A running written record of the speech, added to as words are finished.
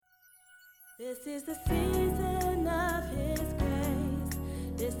This is the season of His grace.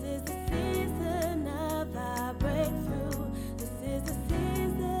 This is the season of our breakthrough. This is the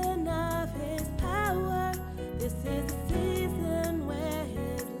season of His power. This is the season where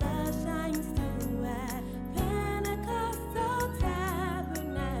His love shines through at Pentecostal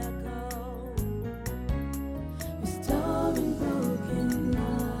Tabernacle, restoring broken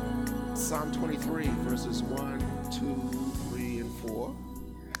love. Psalm 23, verses 1, 2, 3, and 4.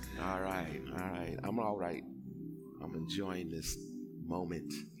 All right. I'm all right. I'm enjoying this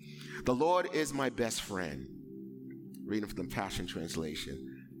moment. The Lord is my best friend. Reading from the Passion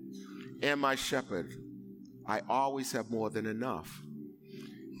Translation. And my shepherd, I always have more than enough.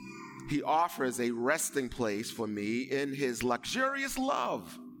 He offers a resting place for me in His luxurious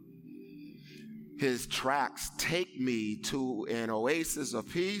love. His tracks take me to an oasis of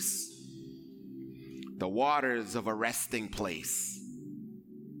peace, the waters of a resting place.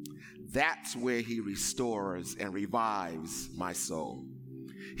 That's where He restores and revives my soul.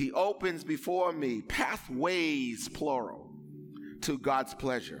 He opens before me pathways, plural, to God's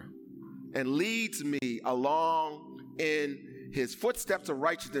pleasure and leads me along in His footsteps of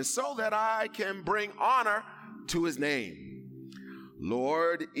righteousness so that I can bring honor to His name.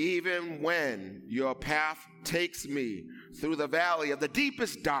 Lord, even when your path takes me through the valley of the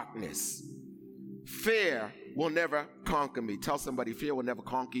deepest darkness, fear will never conquer me. Tell somebody, fear will never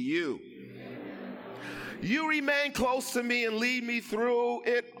conquer you. You remain close to me and lead me through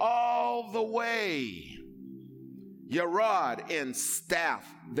it all the way. Your rod and staff,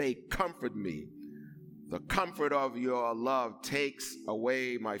 they comfort me. The comfort of your love takes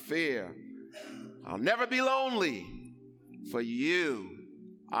away my fear. I'll never be lonely, for you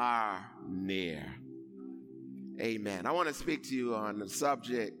are near. Amen. I want to speak to you on the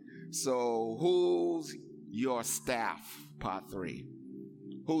subject. So who's your staff? Part 3.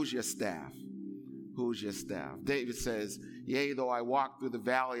 Who's your staff? Who's your staff? David says, yea, though I walk through the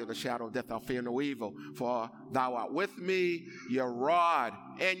valley of the shadow of death, I'll fear no evil, for thou art with me, your rod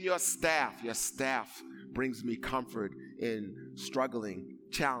and your staff. Your staff brings me comfort in struggling,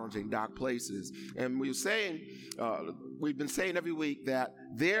 challenging, dark places. And we've been saying every week that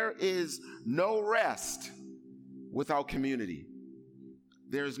there is no rest without community.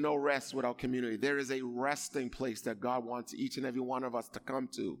 There is no rest without community. There is a resting place that God wants each and every one of us to come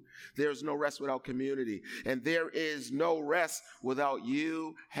to. There is no rest without community. And there is no rest without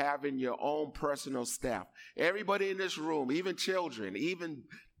you having your own personal staff. Everybody in this room, even children, even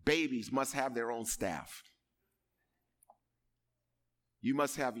babies, must have their own staff. You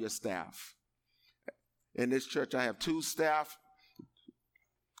must have your staff. In this church, I have 2 staff.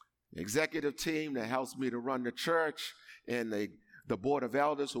 Executive team that helps me to run the church, and the board of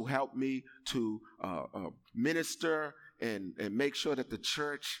elders who help me to minister and make sure that the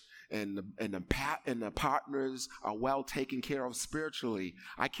church and the partners are well taken care of spiritually.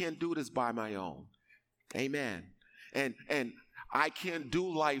 I can't do this by my own. Amen. And I can't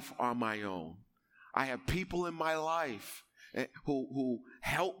do life on my own. I have people in my life who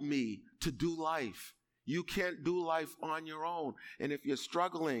help me to do life. You can't do life on your own. And if you're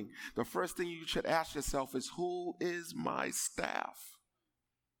struggling, the first thing you should ask yourself is, who is my staff?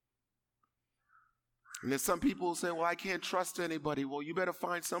 And there's some people who say, well, I can't trust anybody. Well, you better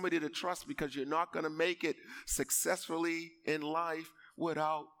find somebody to trust, because you're not going to make it successfully in life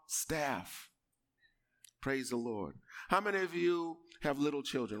without staff. Praise the Lord. How many of you have little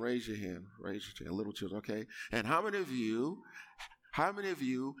children? Raise your hand. Raise your hand. Little children, okay? And how many of you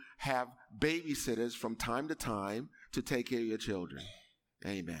have babysitters from time to time to take care of your children?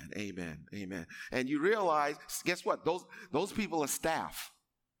 Amen, amen, amen. And you realize, guess what? Those people are staff.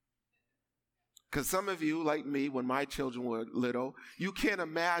 Because some of you, like me, when my children were little, you can't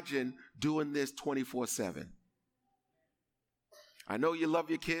imagine doing this 24/7. I know you love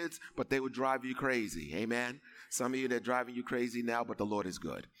your kids, but they would drive you crazy. Amen? Some of you, they're driving you crazy now, but the Lord is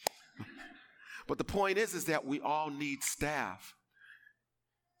good. But the point is that we all need staff.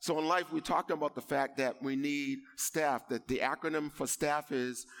 So in life, we're talking about the fact that we need staff, that the acronym for staff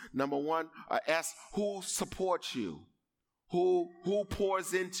is, number 1, S, who supports you? Who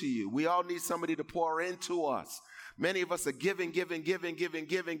pours into you? We all need somebody to pour into us. Many of us are giving.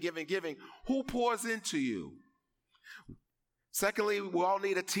 Who pours into you? Secondly, we all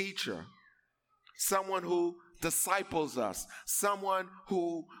need a teacher, someone who disciples us, someone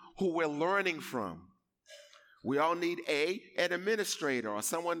who we're learning from. We all need an administrator, or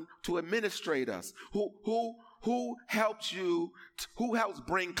someone to administrate us. Who helps you? Who helps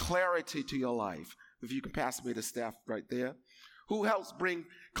bring clarity to your life? If you can pass me the staff right there. Who helps bring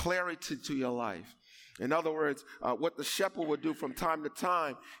clarity to your life? In other words, what the shepherd would do from time to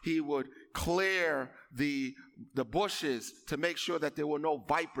time, he would clear the bushes to make sure that there were no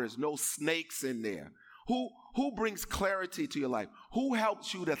vipers, no snakes in there. Who brings clarity to your life? Who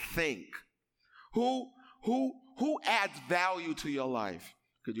helps you to think? Who adds value to your life?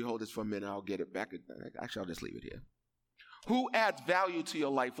 Could you hold this for a minute? I'll get it back. Actually, I'll just leave it here. Who adds value to your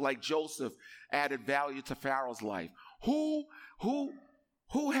life like Joseph added value to Pharaoh's life? Who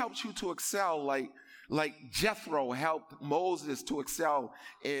helps you to excel like Jethro helped Moses to excel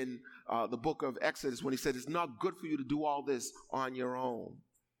in the book of Exodus when he said, it's not good for you to do all this on your own.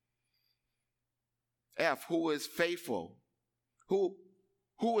 F, who is faithful?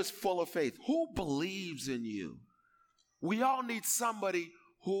 Who is full of faith? Who believes in you? We all need somebody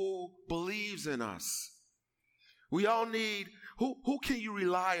who believes in us. We all need, who can you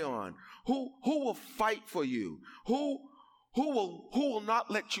rely on? Who will fight for you? Who will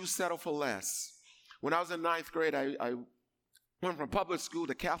not let you settle for less? When I was in ninth grade, I went from public school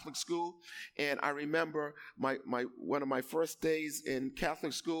to Catholic school, and I remember one of my first days in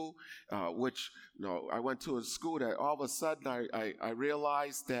Catholic school, which I went to a school that all of a sudden I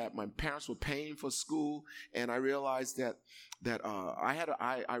realized that my parents were paying for school, and I realized that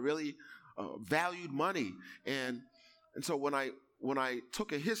I really valued money, and so when I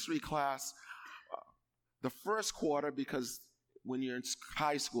took a history class, the first quarter, because when you're in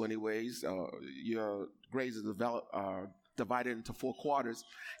high school anyways, your grades are divided into 4 quarters.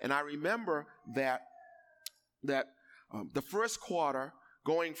 And I remember that the first quarter,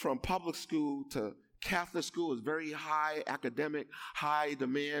 going from public school to Catholic school, was very high academic, high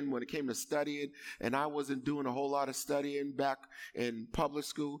demand when it came to studying. And I wasn't doing a whole lot of studying back in public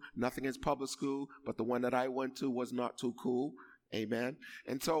school. Nothing against public school, but the one that I went to was not too cool. Amen.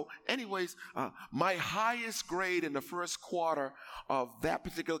 And so anyways, my highest grade in the first quarter of that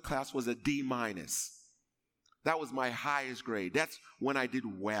particular class was a D-. That was my highest grade. That's when I did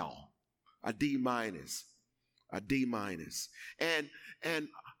well. A D-. A D-. And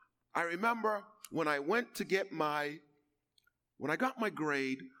I remember when I went to get when I got my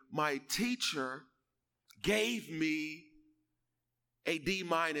grade, my teacher gave me a D-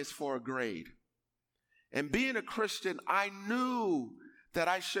 for a grade. And being a Christian, I knew that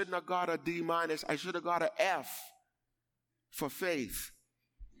I shouldn't have got a D-. I should have got an F for faith.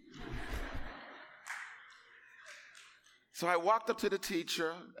 So I walked up to the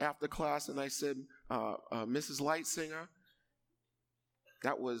teacher after class and I said, Mrs. Lightsinger,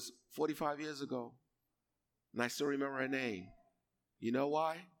 that was 45 years ago. And I still remember her name. You know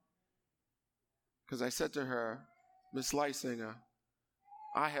why? Because I said to her, Miss Lightsinger,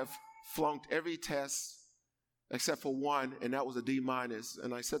 I have flunked every test except for one, and that was a D-.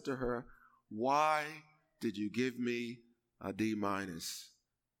 And I said to her, why did you give me a D-?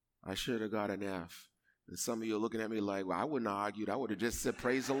 I should have got an F. And some of you are looking at me like, well, I wouldn't have argued. I would have just said,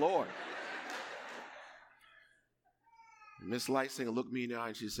 praise the Lord. Miss Lightsinger looked me in the eye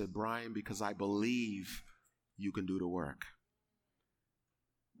and she said, Brian, because I believe you can do the work.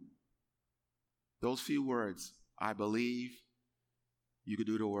 Those few words, I believe you can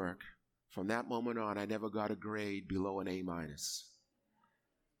do the work. From that moment on, I never got a grade below an A-.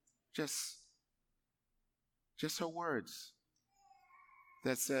 Just her words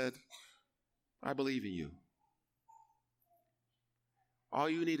that said, I believe in you. All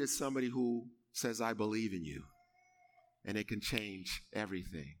you need is somebody who says, I believe in you. And it can change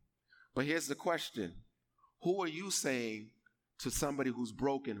everything. But here's the question. Who are you saying to somebody who's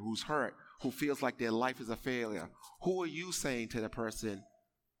broken, who's hurt, who feels like their life is a failure? Who are you saying to the person,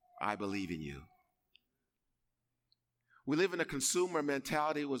 I believe in you? We live in a consumer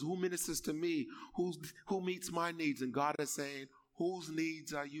mentality was who ministers to me, who meets my needs, and God is saying, whose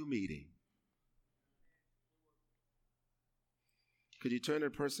needs are you meeting? Could you turn to the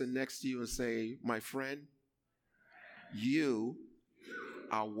person next to you and say, my friend, you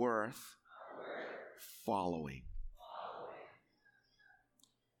are worth following.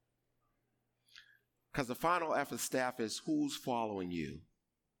 Because the final F of staff is who's following you?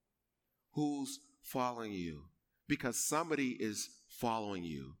 Who's following you? Because somebody is following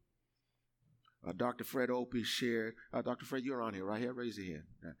you. Dr. Fred Opie shared, Dr. Fred, you're on here, right here, raise your hand.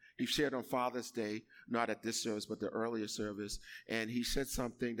 He shared on Father's Day, not at this service, but the earlier service, and he said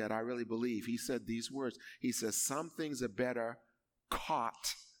something that I really believe. He said these words. He says, some things are better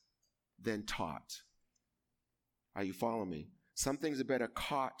caught than taught. Are you following me? Some things are better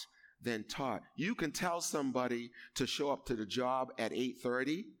caught than taught. You can tell somebody to show up to the job at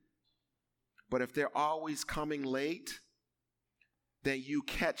 8:30, but if they're always coming late, then you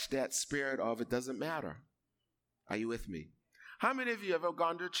catch that spirit of it doesn't matter. Are you with me? How many of you ever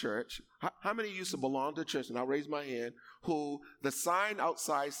gone to church? How many used to belong to church? And I'll raise my hand. Who the sign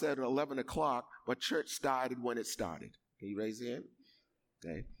outside said 11 o'clock, but church started when it started. Can you raise your hand?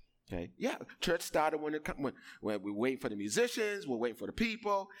 Okay. Yeah, church started when we're waiting for the musicians, we're waiting for the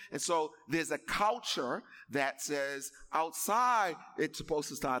people. And so there's a culture that says outside it's supposed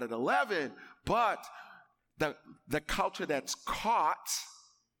to start at 11, but the culture that's caught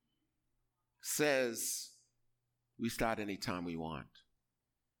says we start anytime we want.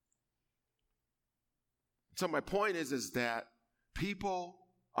 So my point is that people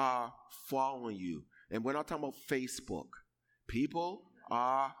are following you. And we're not talking about Facebook. People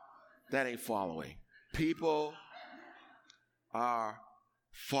are, that ain't following. People are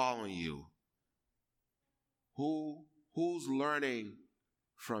following you. Who's learning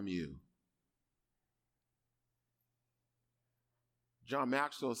from you? John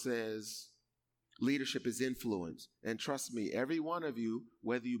Maxwell says, leadership is influence. And trust me, every one of you,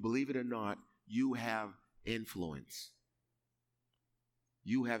 whether you believe it or not, you have influence.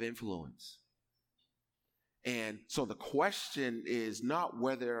 You have influence. And so the question is not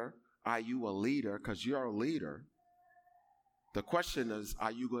whether are you a leader, because you're a leader. The question is,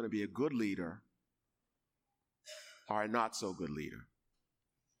 are you going to be a good leader or a not so good leader?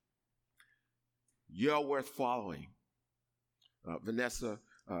 You're worth following. Vanessa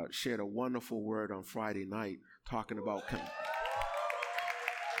shared a wonderful word on Friday night talking about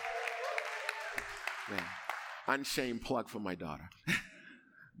unshamed plug for my daughter.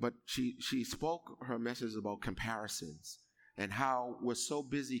 But she spoke her message about comparisons and how we're so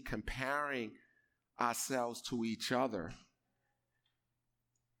busy comparing ourselves to each other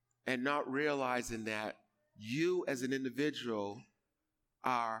and not realizing that you as an individual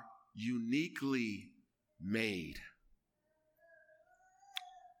are uniquely made.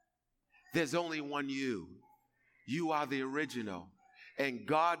 There's only one you. You are the original. And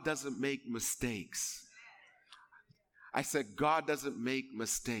God doesn't make mistakes. I said, God doesn't make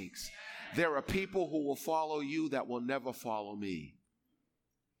mistakes. There are people who will follow you that will never follow me.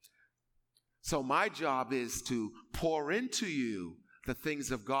 So my job is to pour into you the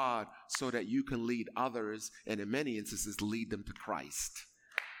things of God so that you can lead others, and in many instances, lead them to Christ.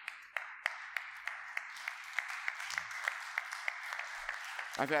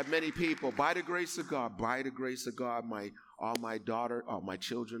 I've had many people, by the grace of God, all my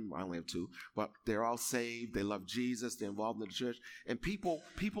children, I only have two, but they're all saved. They love Jesus. They're involved in the church. And people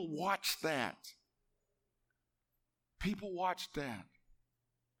watch that. People watch that.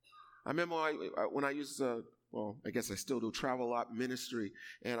 I remember when I used to, well, I guess I still do, travel a lot ministry.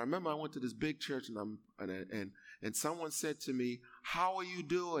 And I remember I went to this big church and someone said to me, "How are you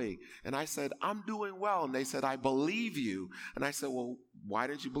doing?" And I said, "I'm doing well." And they said, "I believe you." And I said, "Well, why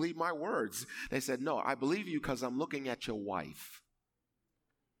didn't you believe my words?" They said, "No, I believe you because I'm looking at your wife."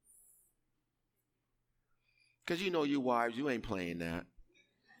 Because you know you wives, you ain't playing that.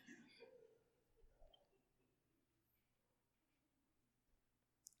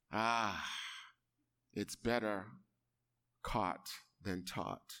 It's better caught than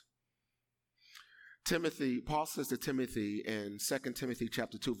taught. Paul says to Timothy in 2 Timothy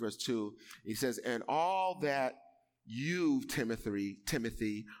chapter 2, verse 2, he says, "And all that you,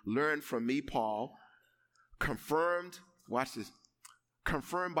 Timothy, learned from me, Paul, confirmed by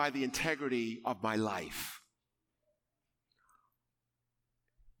the integrity of my life."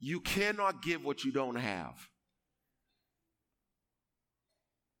 You cannot give what you don't have.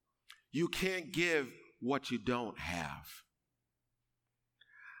 You can't give what you don't have.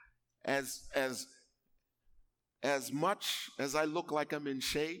 As much as I look like I'm in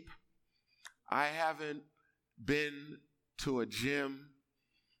shape, I haven't been to a gym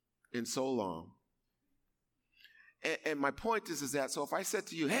in so long. And my point is that, so if I said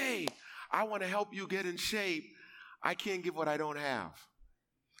to you, "Hey, I want to help you get in shape," I can't give what I don't have.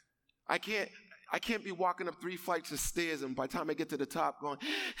 I can't be walking up 3 flights of stairs and by the time I get to the top going,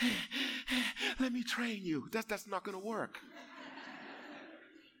 "Let me train you." That's not going to work.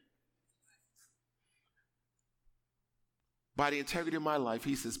 By the integrity of my life,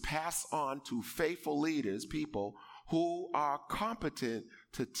 he says, pass on to faithful leaders, people who are competent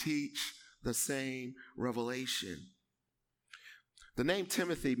to teach the same revelation. The name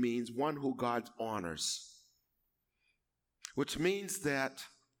Timothy means one who God honors, which means that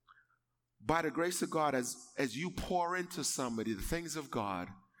by the grace of God, as you pour into somebody the things of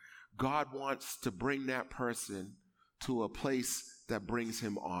God, God wants to bring that person to a place that brings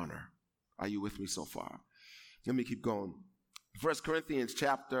him honor. Are you with me so far? Let me keep going. 1 Corinthians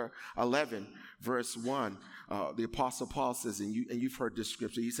chapter 11, verse 1, the Apostle Paul says, and you've heard this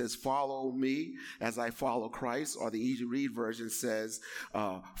scripture, he says, follow me as I follow Christ, or the Easy Read version says,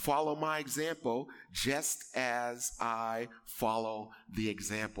 follow my example just as I follow the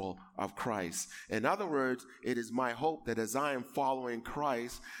example of Christ. In other words, it is my hope that as I am following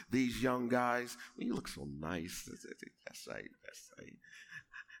Christ, these young guys, you look so nice. That's right.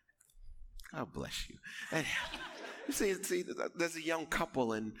 God bless you. And, see, there's a young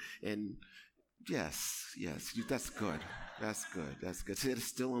couple, and yes, that's good. That's good. See, they're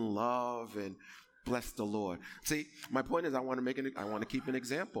still in love, and bless the Lord. See, my point is, I want to keep an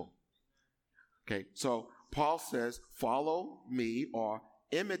example. Okay, so Paul says, follow me or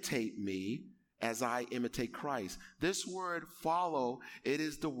imitate me as I imitate Christ. This word follow, it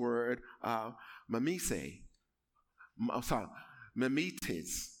is the word mimesis,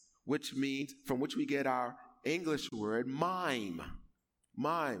 which means, from which we get our English word mime.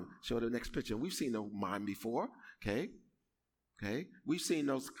 Mime. Show the next picture. We've seen no mime before. Okay. We've seen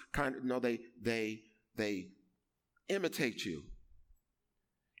those kind of, they imitate you.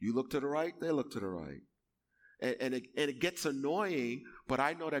 You look to the right, they look to the right. And it gets annoying, but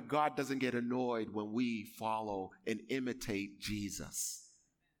I know that God doesn't get annoyed when we follow and imitate Jesus.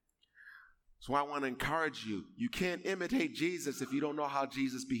 So I want to encourage you. You can't imitate Jesus if you don't know how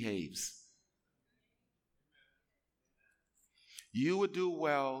Jesus behaves. You would do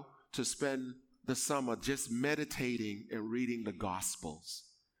well to spend the summer just meditating and reading the Gospels.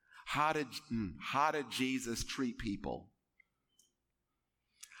 How did Jesus treat people?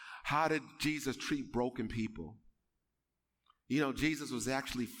 How did Jesus treat broken people? You know, Jesus was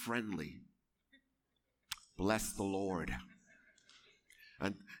actually friendly. Bless the Lord.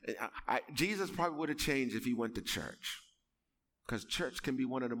 And Jesus probably would have changed if he went to church. Because church can be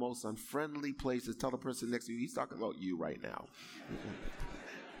one of the most unfriendly places. Tell the person next to you, he's talking about you right now.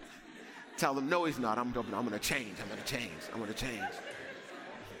 Tell them, no, he's not. I'm going to change.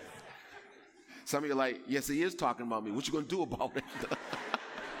 Some of you are like, yes, he is talking about me. What you going to do about it?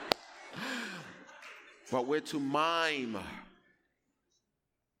 But we're to mime.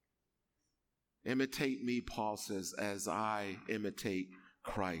 Imitate me, Paul says, as I imitate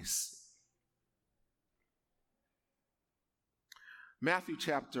Christ. Matthew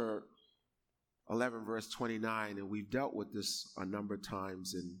chapter 11, verse 29, and we've dealt with this a number of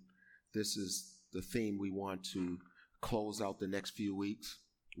times, and this is the theme we want to close out the next few weeks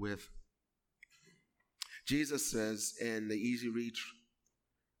with. Jesus says in the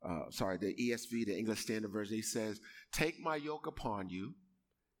the ESV, the English Standard Version, he says, take my yoke upon you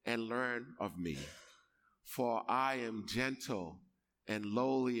and learn of me, for I am gentle and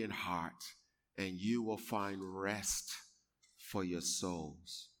lowly in heart, and you will find rest for your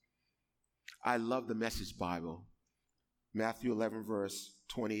souls. I love the Message Bible. Matthew 11, verse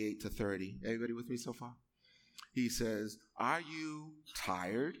 28 to 30. Everybody with me so far? He says, are you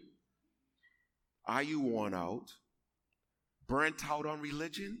tired? Are you worn out? Burnt out on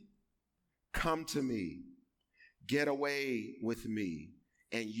religion? Come to me. Get away with me,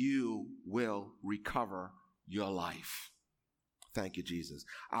 and you will recover your life. Thank you, Jesus.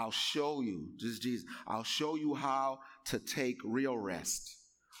 I'll show you, this is Jesus, I'll show you how to take real rest.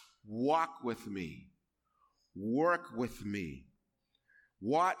 Walk with me. Work with me.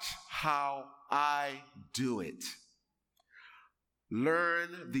 Watch how I do it.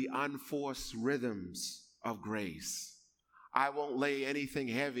 Learn the unforced rhythms of grace. I won't lay anything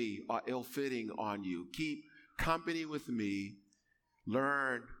heavy or ill-fitting on you. Keep company with me.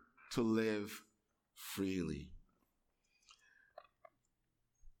 Learn to live freely.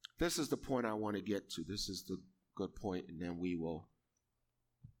 This is the point I want to get to. This is the good point, and then we will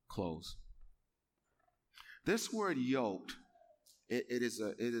close. This word yoked, it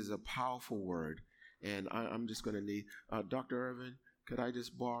is a powerful word, and I'm just going to need Dr. Irvin. Could I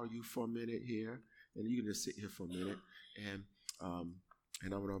just borrow you for a minute here, and you can just sit here for a minute, and I'm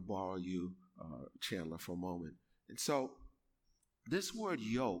going to borrow you, Chandler, for a moment. And so, this word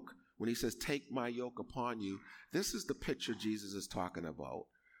yoke, when he says, "Take my yoke upon you," this is the picture Jesus is talking about.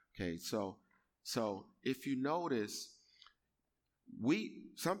 Okay, so if you notice,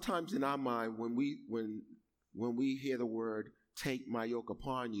 we sometimes in our mind when we hear the word "take my yoke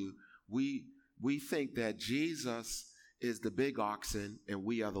upon you," we think that Jesus is the big oxen and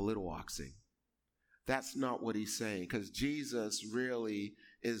we are the little oxen. That's not what he's saying, because Jesus really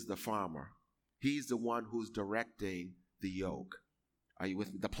is the farmer. He's the one who's directing the yoke. Are you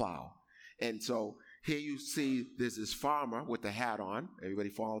with me? The plow. And so here you see there's this farmer with the hat on. Everybody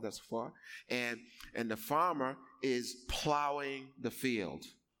follow that so far? And the farmer is plowing the field.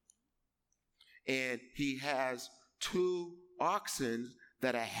 And he has two oxen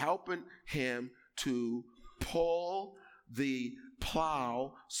that are helping him to pull the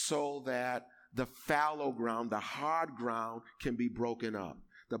plow so that the fallow ground, the hard ground, can be broken up.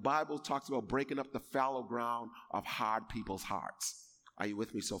 The Bible talks about breaking up the fallow ground of hard people's hearts. Are you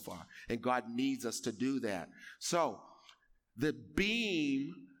with me so far? And God needs us to do that. So the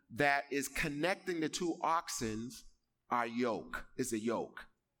beam that is connecting the two oxen are yoke, is a yoke.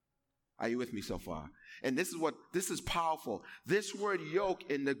 Are you with me so far? And this is powerful. This word yoke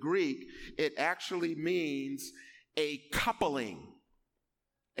in the Greek, it actually means a coupling.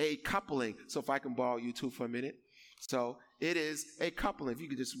 A coupling. So if I can borrow you two for a minute. So it is a coupling. If you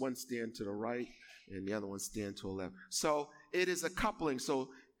could just one stand to the right and the other one stand to the left. So it is a coupling. So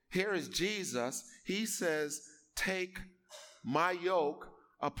here is Jesus. He says, take my yoke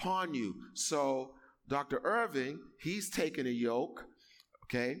upon you. So Dr. Irving, he's taken a yoke,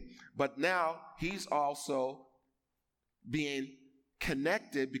 okay? But now he's also being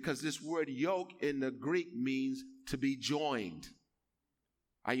connected, because this word yoke in the Greek means to be joined.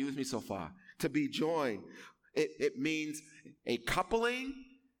 Are you with me so far? To be joined. It means a coupling.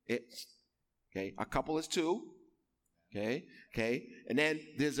 Okay, a couple is two. Okay, and then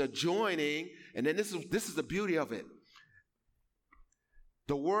there's a joining, and then this is the beauty of it.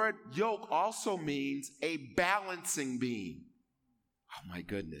 The word yoke also means a balancing beam. Oh my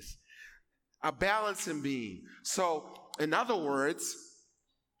goodness. A balancing beam. So, in other words,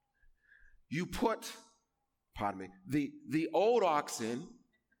 you put, the old oxen,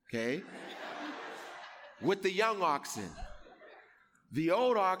 okay, with the young oxen. The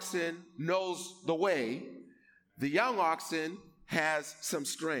old oxen knows the way. The young oxen has some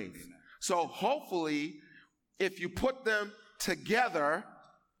strength. So hopefully, if you put them together,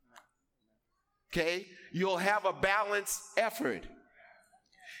 okay, you'll have a balanced effort.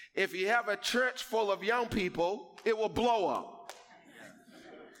 If you have a church full of young people, it will blow up.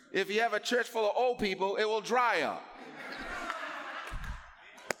 If you have a church full of old people, it will dry up.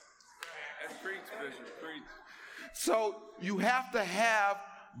 Preach, Bishop, preach. So you have to have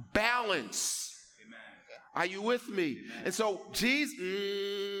balance. Amen. Are you with me? Amen. And so Jesus,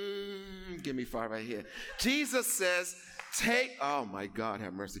 give me 5 right here. Jesus says, oh my God,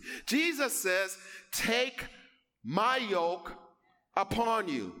 have mercy. Jesus says, take my yoke upon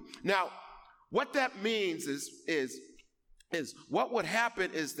you. Now, what that means is what would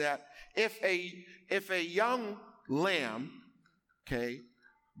happen is that if a young lamb, okay,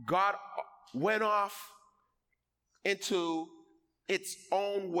 got went off into its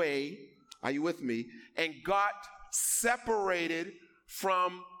own way, are you with me, and got separated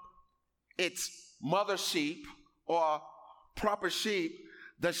from its mother sheep or proper sheep,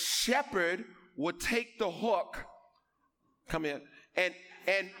 the shepherd would take the hook, come here, and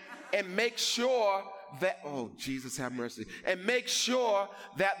make sure that, oh Jesus have mercy, and make sure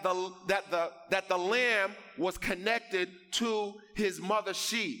that the lamb was connected to his mother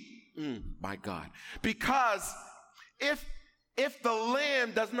sheep. My God. Because if the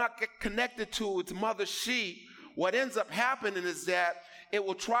lamb does not get connected to its mother sheep, what ends up happening is that it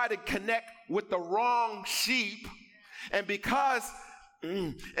will try to connect with the wrong sheep, and because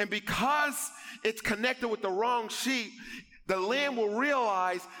it's connected with the wrong sheep, the lamb will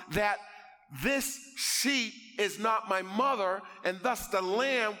realize that this sheep is not my mother, and thus the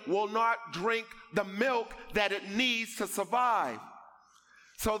lamb will not drink the milk that it needs to survive.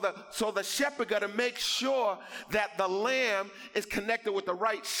 So the shepherd got to make sure that the lamb is connected with the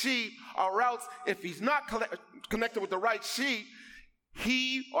right sheep, or else if he's not connected with the right sheep,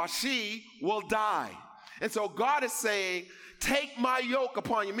 he or she will die. And so God is saying, take my yoke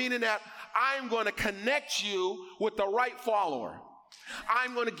upon you, meaning that I'm going to connect you with the right follower.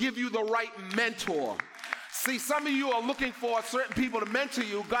 I'm going to give you the right mentor. See, some of you are looking for certain people to mentor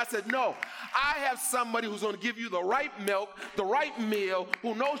you. God said, no, I have somebody who's going to give you the right milk, the right meal,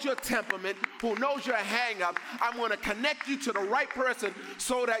 who knows your temperament, who knows your hang-up. I'm going to connect you to the right person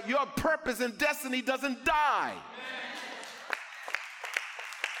so that your purpose and destiny doesn't die.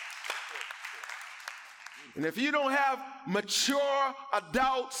 And if you don't have mature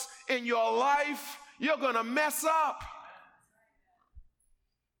adults in your life, you're going to mess up.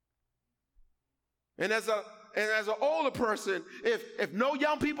 And as an older person, if no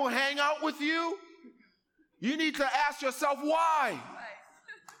young people hang out with you, you need to ask yourself why.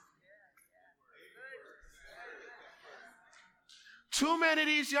 Too many of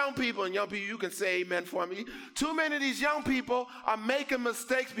these young people, and young people, you can say amen for me. Too many of these young people are making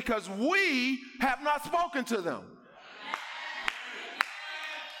mistakes because we have not spoken to them.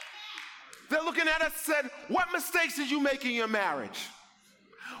 They're looking at us and said, what mistakes did you make in your marriage?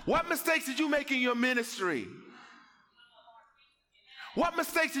 What mistakes did you make in your ministry? What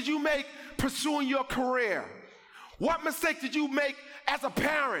mistakes did you make pursuing your career? What mistakes did you make as a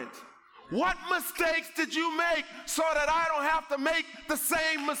parent? What mistakes did you make so that I don't have to make the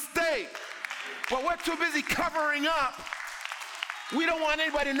same mistake? But we're too busy covering up. We don't want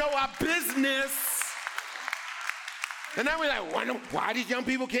anybody to know our business. And then we're like, wonder why these young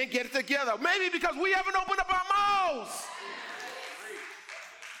people can't get it together. Maybe because we haven't opened up our mouths.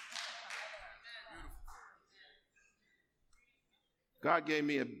 God gave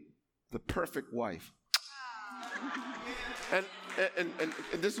me the perfect wife. And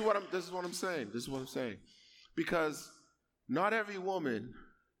this is what I'm saying. Because not every woman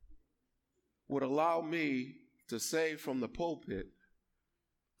would allow me to say from the pulpit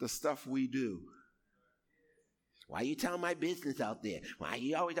the stuff we do. Why you telling my business out there? Why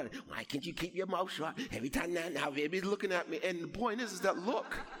can't you keep your mouth shut? Every time now baby's looking at me. And the point is that,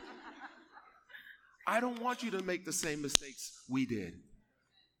 look, I don't want you to make the same mistakes we did.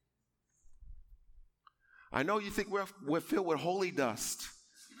 I know you think we're filled with holy dust.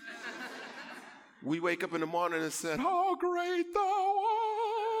 We wake up in the morning and said, how great thou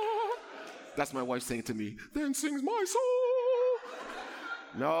art. That's my wife saying to me, then sings my soul.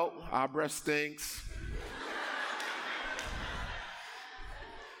 No, our breath stinks.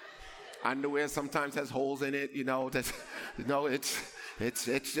 Underwear sometimes has holes in it, it's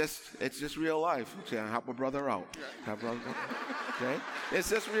just real life. Okay, help a brother out. Okay? It's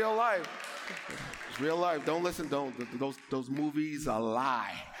just real life. It's real life. Don't listen, those movies are a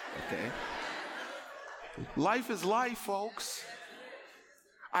lie. Okay? Life is life, folks.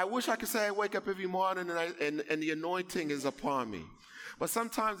 I wish I could say I wake up every morning and the anointing is upon me. But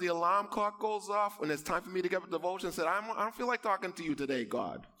sometimes the alarm clock goes off when it's time for me to get up a devotion and say, I don't feel like talking to you today,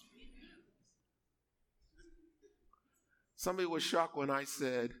 God. Somebody was shocked when I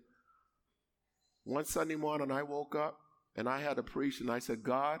said, one Sunday morning I woke up and I had to preach and I said,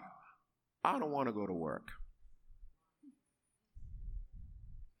 God, I don't want to go to work.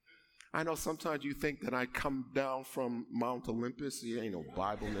 I know sometimes you think that I come down from Mount Olympus. There ain't no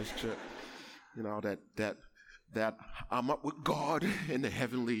Bible in this church. That I'm up with God in the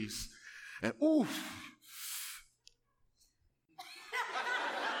heavenlies. And oof.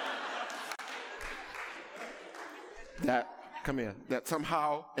 That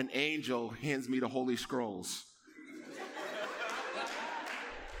somehow an angel hands me the Holy Scrolls.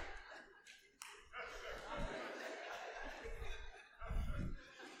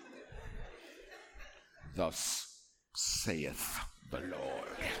 Thus saith the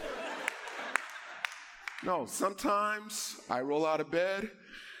Lord. No, sometimes I roll out of bed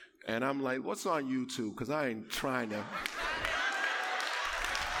and I'm like, what's on YouTube? Because I ain't trying to.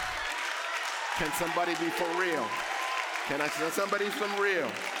 Can somebody be for real? Can somebody from real?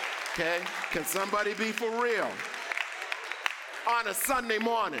 Okay? Can somebody be for real? On a Sunday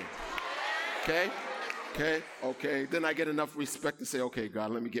morning. Okay? Okay. Then I get enough respect to say, okay,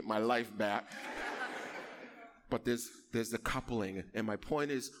 God, let me get my life back. But there's the coupling. And my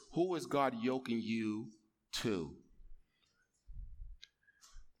point is, who is God yoking you to?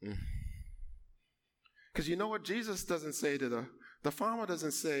 Because you know what? Jesus doesn't say to the farmer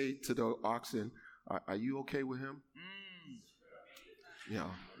doesn't say to the oxen, are you okay with him?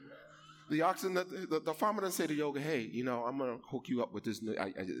 The oxen, the farmer doesn't say to Yoga, hey, I'm going to hook you up with this.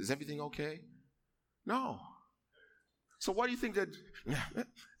 Is everything okay? No. So why do you think that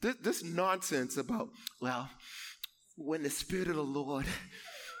this nonsense about, well, when the Spirit of the Lord,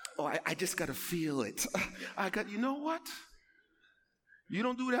 I just got to feel it. You know what? You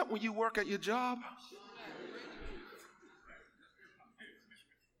don't do that when you work at your job.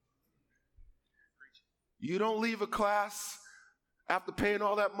 You don't leave a class after paying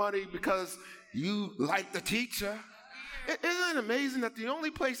all that money because you like the teacher. Isn't it amazing that the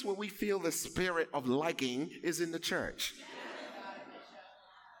only place where we feel the spirit of liking is in the church?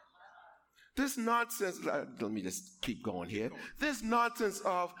 This nonsense, let me just keep going here. This nonsense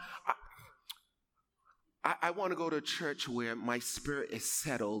of, I want to go to a church where my spirit is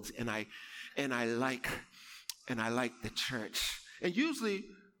settled and I like the church. And usually,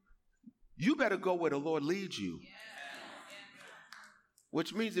 you better go where the Lord leads you.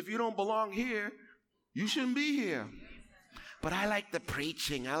 Which means if you don't belong here, you shouldn't be here. But I like the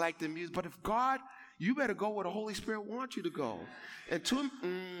preaching, I like the music. But if God, you better go where the Holy Spirit wants you to go. And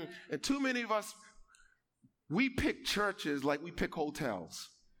too many of us, we pick churches like we pick hotels.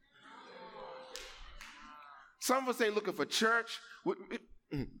 Some of us ain't looking for church.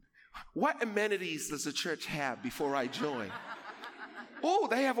 What amenities does the church have before I join? Oh,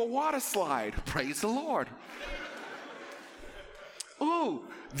 they have a water slide. Praise the Lord. Ooh,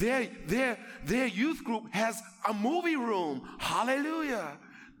 their youth group has a movie room. Hallelujah.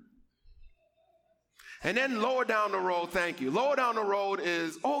 And then lower down the road, thank you. Lower down the road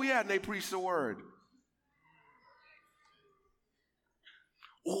is, oh yeah, and they preach the word.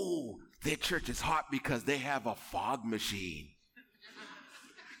 Oh, their church is hot because they have a fog machine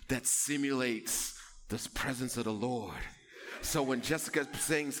that simulates the presence of the Lord. So when Jessica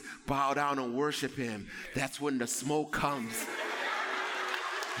sings, bow down and worship him, that's when the smoke comes.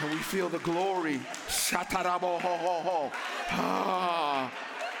 And we feel the glory. Shatarabo-ho-ho-ho. Ah.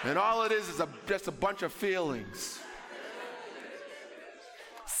 And all it is just a bunch of feelings.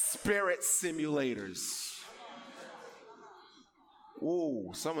 Spirit simulators.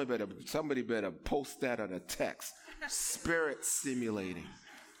 Ooh, somebody better post that on a text. Spirit simulating.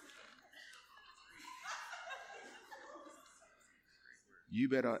 You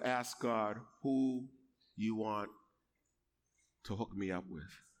better ask God who you want to hook me up with.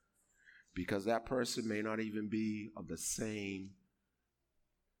 Because that person may not even be of the same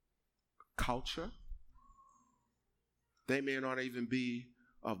culture. They may not even be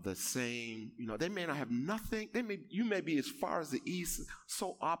of the same, they may not have nothing. You may be as far as the east,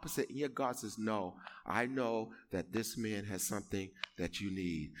 so opposite, and yet God says, no, I know that this man has something that you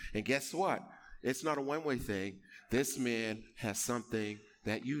need. And guess what? It's not a one-way thing. This man has something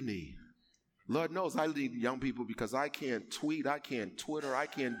that you need. Lord knows I lead young people because I can't tweet, I can't Twitter, I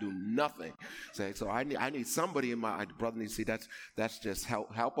can't do nothing. So I need somebody in my brother needs to see that's just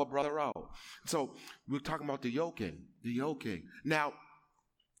help a brother out. So we're talking about the yoking. Now,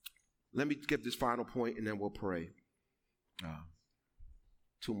 let me give this final point and then we'll pray.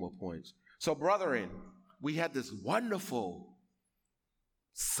 2 more points. So, brethren, we had this wonderful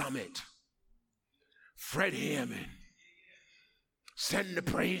summit. Fred Hammond, send the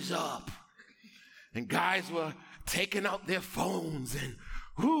praise up. And guys were taking out their phones and,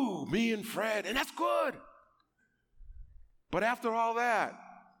 me and Fred, and that's good. But after all that,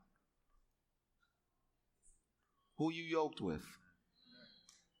 who you yoked with?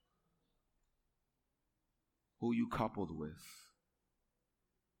 Who you coupled with?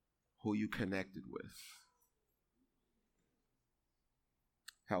 Who you connected with?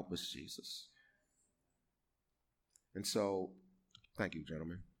 Help us, Jesus. And so, thank you,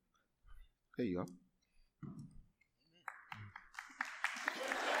 gentlemen. There you go.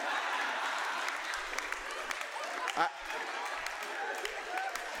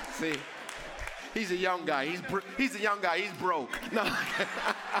 See, he's a young guy. He's a young guy. He's broke. No,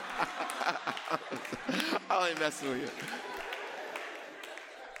 I ain't messing with you.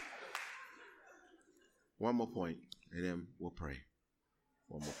 One more point, and then we'll pray.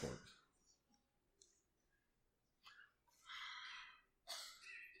 One more point.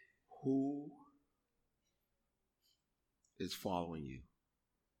 Who is following you?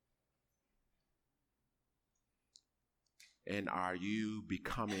 And are you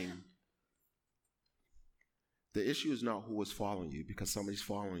becoming... The issue is not who is following you, because somebody's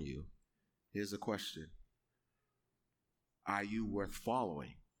following you. Here's the question. Are you worth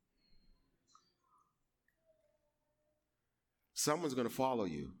following? Someone's going to follow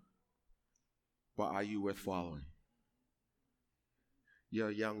you, but are you worth following? You're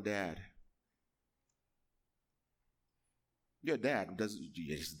a young dad. Your dad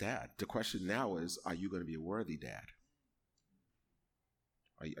is dad. The question now is, are you going to be a worthy dad?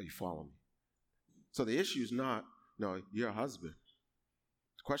 Are you following me? So the issue is not, no, you're a husband.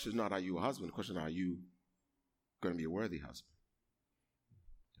 The question is not, are you a husband? The question is, are you going to be a worthy husband?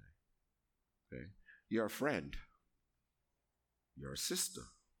 Okay. You're a friend. You're a sister.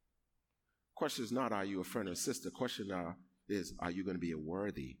 The question is not, are you a friend or a sister? The question is, are you going to be a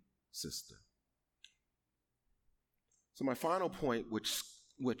worthy sister? So my final point,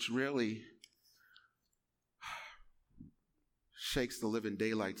 which really shakes the living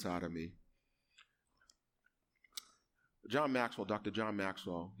daylights out of me. Dr. John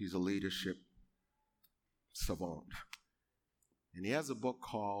Maxwell, he's a leadership savant. And he has a book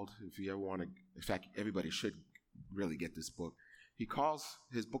called, if you ever want to, in fact, everybody should really get this book.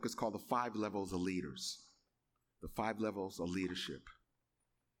 His book is called The 5 Levels of Leaders. The 5 Levels of Leadership.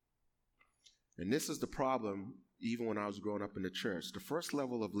 And this is the problem, even when I was growing up in the church. The first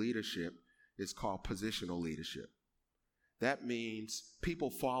level of leadership is called positional leadership. That means people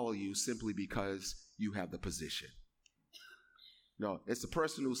follow you simply because you have the position. No, it's the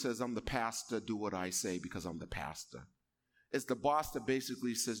person who says, I'm the pastor, do what I say because I'm the pastor. It's the boss that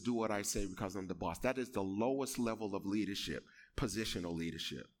basically says, do what I say because I'm the boss. That is the lowest level of leadership, positional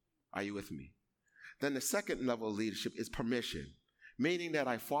leadership. Are you with me? Then the second level of leadership is permission, meaning that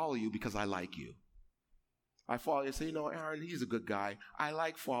I follow you because I like you. I follow you, say, Aaron, he's a good guy. I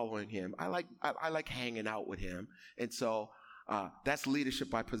like following him. I like hanging out with him. And so that's leadership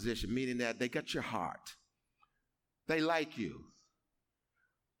by position, meaning that they got your heart. They like you.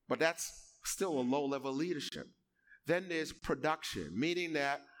 But that's still a low level of leadership. Then there's production, meaning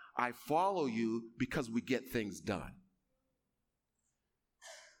that I follow you because we get things done.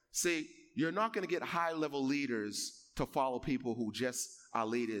 See, you're not going to get high level leaders to follow people who just are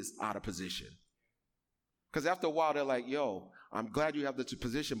leaders out of position. Because after a while, they're like, yo, I'm glad you have this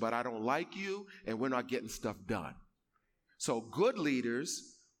position, but I don't like you, and we're not getting stuff done. So good leaders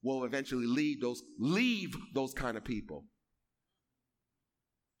will eventually leave those kind of people.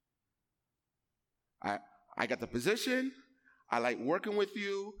 I got the position, I like working with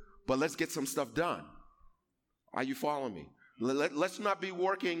you, but let's get some stuff done. Are you following me? Let's not be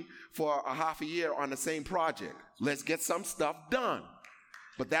working for a half a year on the same project. Let's get some stuff done.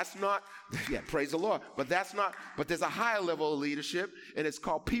 But that's not, praise the Lord. But there's a higher level of leadership, and it's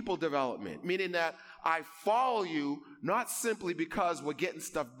called people development, meaning that I follow you not simply because we're getting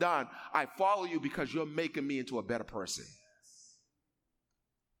stuff done. I follow you because you're making me into a better person.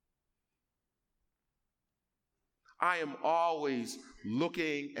 I am always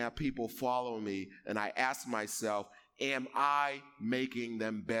looking at people following me, and I ask myself, am I making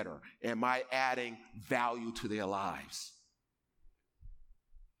them better? Am I adding value to their lives?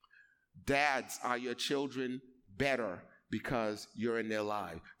 Dads, are your children better because you're in their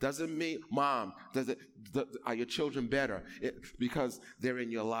life? Doesn't mean, mom, are your children better because they're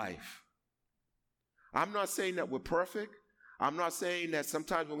in your life? I'm not saying that we're perfect. I'm not saying that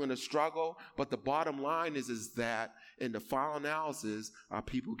sometimes we're going to struggle, but the bottom line is that in the final analysis, are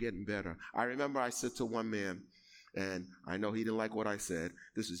people getting better? I remember I said to one man, and I know he didn't like what I said.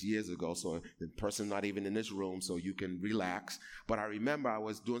 This was years ago, so the person's not even in this room, so you can relax. But I remember I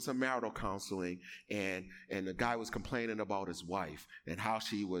was doing some marital counseling, and the guy was complaining about his wife and how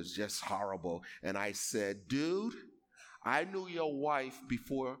she was just horrible. And I said, dude, I knew your wife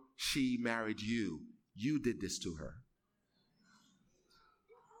before she married you. You did this to her.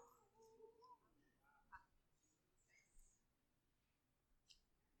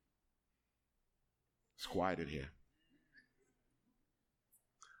 It's quiet in here.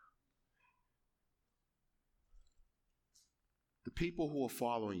 The people who are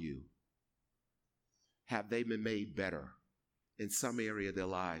following you, have they been made better in some area of their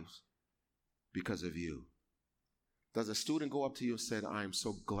lives because of you? Does a student go up to you and say, I'm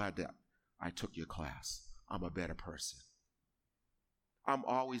so glad that I took your class. I'm a better person. I'm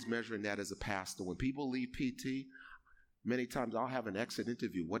always measuring that as a pastor. When people leave PT, many times I'll have an exit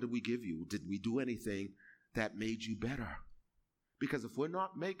interview. What did we give you? Did we do anything that made you better? Because if we're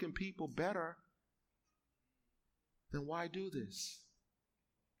not making people better, then why do this?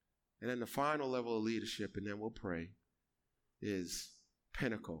 And then the final level of leadership, and then we'll pray, is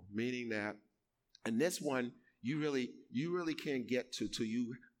pinnacle, meaning that, and this one you really can't get to till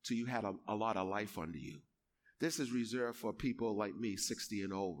you had a lot of life under you. This is reserved for people like me, 60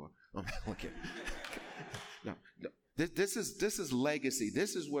 and over. Okay. No. This is legacy.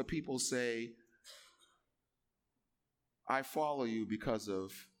 This is where people say, I follow you because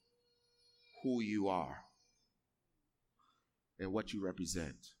of who you are and what you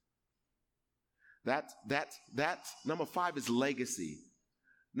represent. That's number 5 is legacy.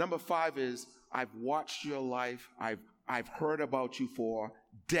 Number 5 is I've watched your life. I've heard about you for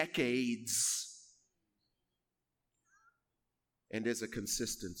decades. And there's a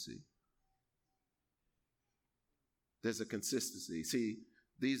consistency. There's a consistency. See,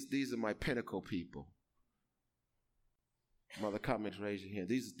 these are my pinnacle people. Mother Cummings, raise your hand.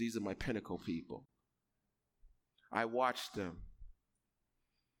 These are my pinnacle people. I watched them.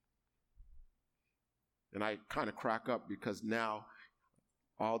 And I kind of crack up because now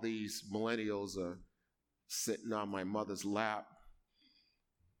all these millennials are sitting on my mother's lap.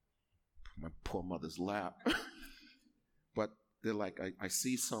 My poor mother's lap. But they're like, I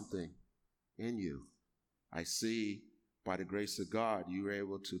see something in you. I see, by the grace of God, you were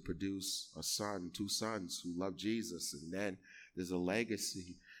able to produce a son, 2 sons who love Jesus. And then there's a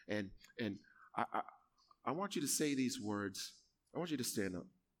legacy. And I want you to say these words. I want you to stand up.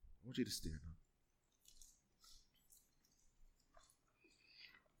 I want you to stand up.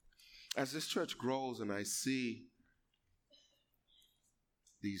 As this church grows and I see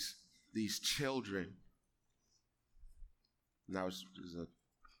these children, and I was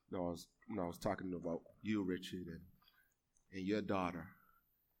talking about you, Richard, and your daughter,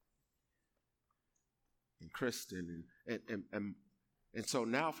 and Kristen, and so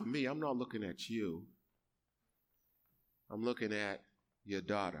now for me, I'm not looking at you. I'm looking at your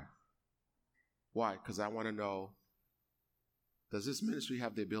daughter. Why? Because I want to know, does this ministry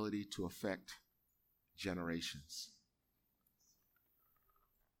have the ability to affect generations?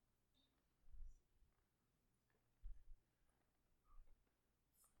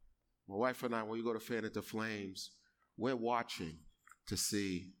 My wife and I, when we go to Fan Into Flames, we're watching to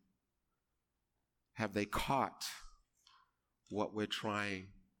see, have they caught what we're trying,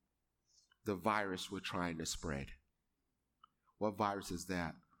 the virus we're trying to spread? What virus is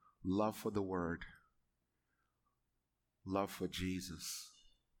that? Love for the word, love for Jesus,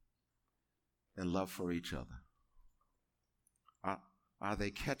 and love for each other. Are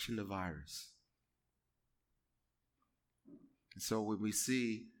they catching the virus? And so when we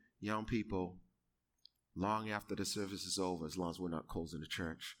see young people, long after the service is over, as long as we're not closing the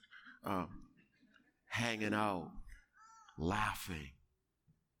church, hanging out, laughing,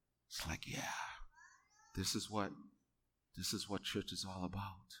 it's like, yeah, this is what church is all about.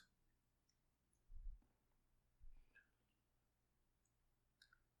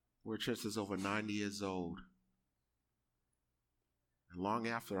 We're a church that's over 90 years old. And long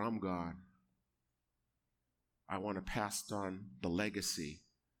after I'm gone, I want to pass on the legacy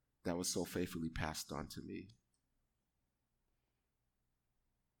that was so faithfully passed on to me.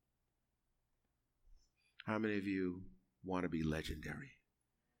 How many of you want to be legendary?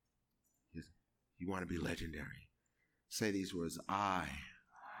 You want to be legendary. Say these words: I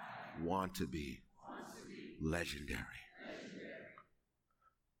want to be legendary.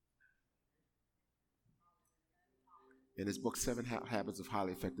 In his book, 7 Habits of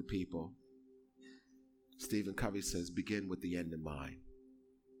Highly Effective People, Stephen Covey says, begin with the end in mind.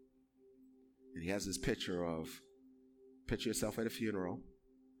 And he has this picture yourself at a funeral,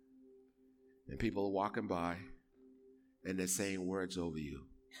 and people are walking by, and they're saying words over you.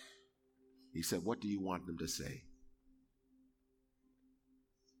 He said, what do you want them to say?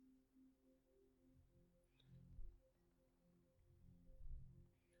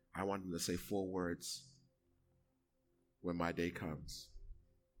 I want them to say 4 words when my day comes.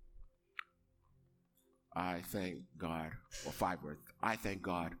 I thank God, or 5 words. I thank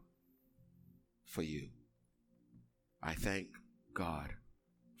God for you. I thank God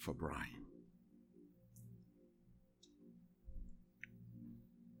for Brian.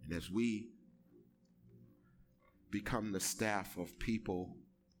 And as we become the staff of people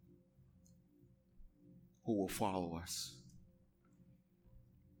who will follow us,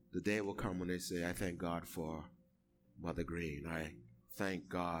 the day will come when they say, I thank God for Mother Green. I thank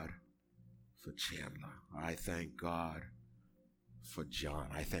God for Chandler. I thank God for John.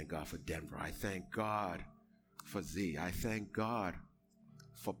 I thank God for Denver. I thank God for Z. I thank God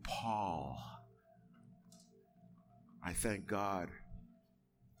for Paul. I thank God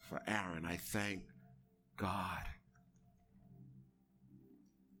for Aaron. I thank God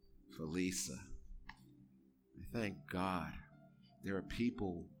for Lisa. I thank God. There are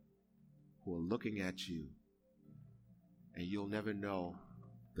people who are looking at you, and you'll never know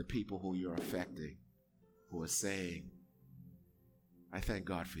the people who you're affecting, who are saying, I thank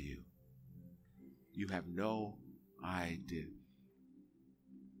God for you. You have no idea.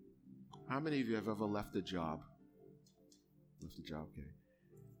 How many of you have ever left a job? Left a job, okay.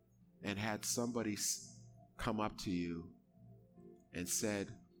 And had somebody come up to you and said,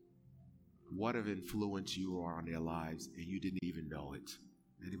 what of influence you are on their lives, and you didn't even know it?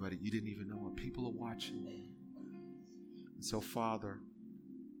 Anybody? You didn't even know it. People are watching. And so, Father,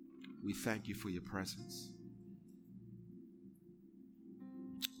 we thank you for your presence.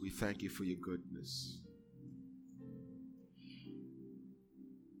 We thank you for your goodness.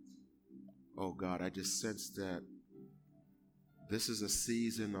 Oh God, I just sense that this is a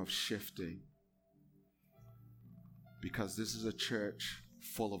season of shifting, because this is a church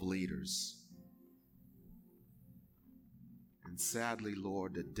full of leaders. And sadly,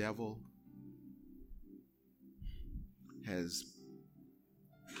 Lord, the devil has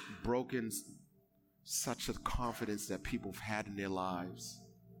broken such a confidence that people have had in their lives,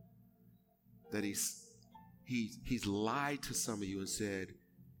 that he's lied to some of you and said,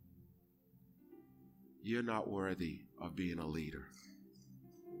 you're not worthy of being a leader.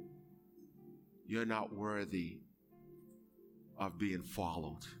 You're not worthy of being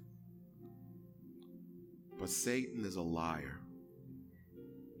followed. But Satan is a liar.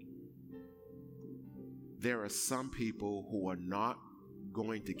 There are some people who are not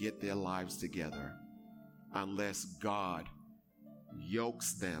going to get their lives together unless God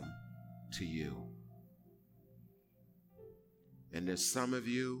yokes them to you. And there's some of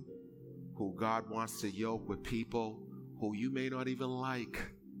you who God wants to yoke with people who you may not even like.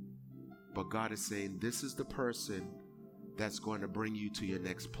 But God is saying, this is the person that's going to bring you to your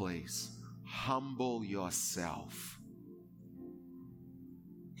next place. humble yourself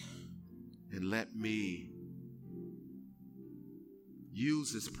and let me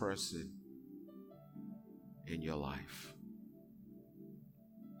use this person in your life.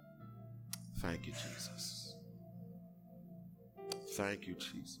 Thank you, Jesus. Thank you,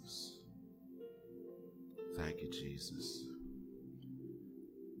 Jesus. Thank you, Jesus.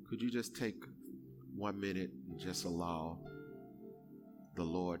 Could you just take 1 minute and just allow the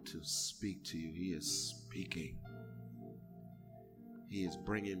Lord to speak to you? He is speaking. He is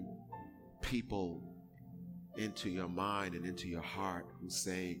bringing people into your mind and into your heart he's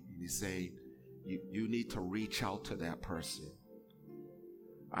saying, you need to reach out to that person.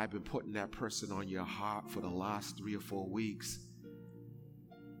 I've been putting that person on your heart for the last 3 or 4 weeks.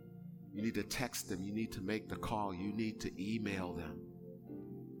 You need to text them. You need to make the call. You need to email them.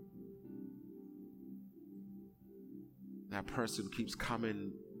 That person keeps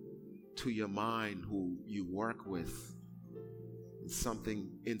coming to your mind who you work with. And something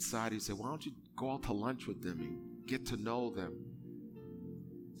inside you say, why don't you go out to lunch with them and get to know them?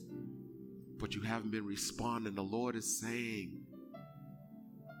 But you haven't been responding. The Lord is saying,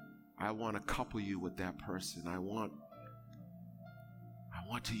 I want to couple you with that person. I want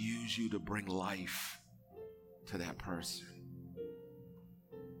to use you to bring life to that person.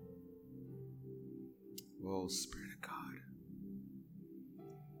 Oh, Spirit of God.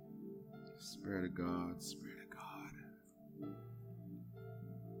 Spirit of God, Spirit of God.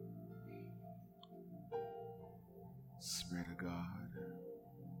 Spirit of God.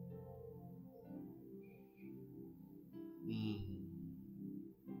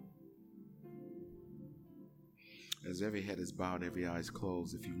 As every head is bowed and every eye is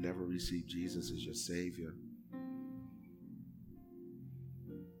closed, if you've never received Jesus as your Savior,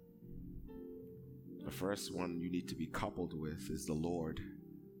 the first one you need to be coupled with is the Lord.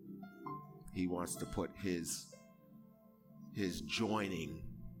 He wants to put his joining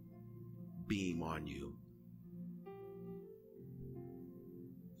beam on you.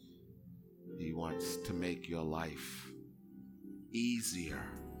 He wants to make your life easier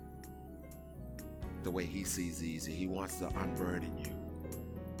the way he sees easy. He wants to unburden you.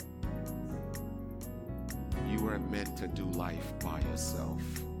 You weren't meant to do life by yourself.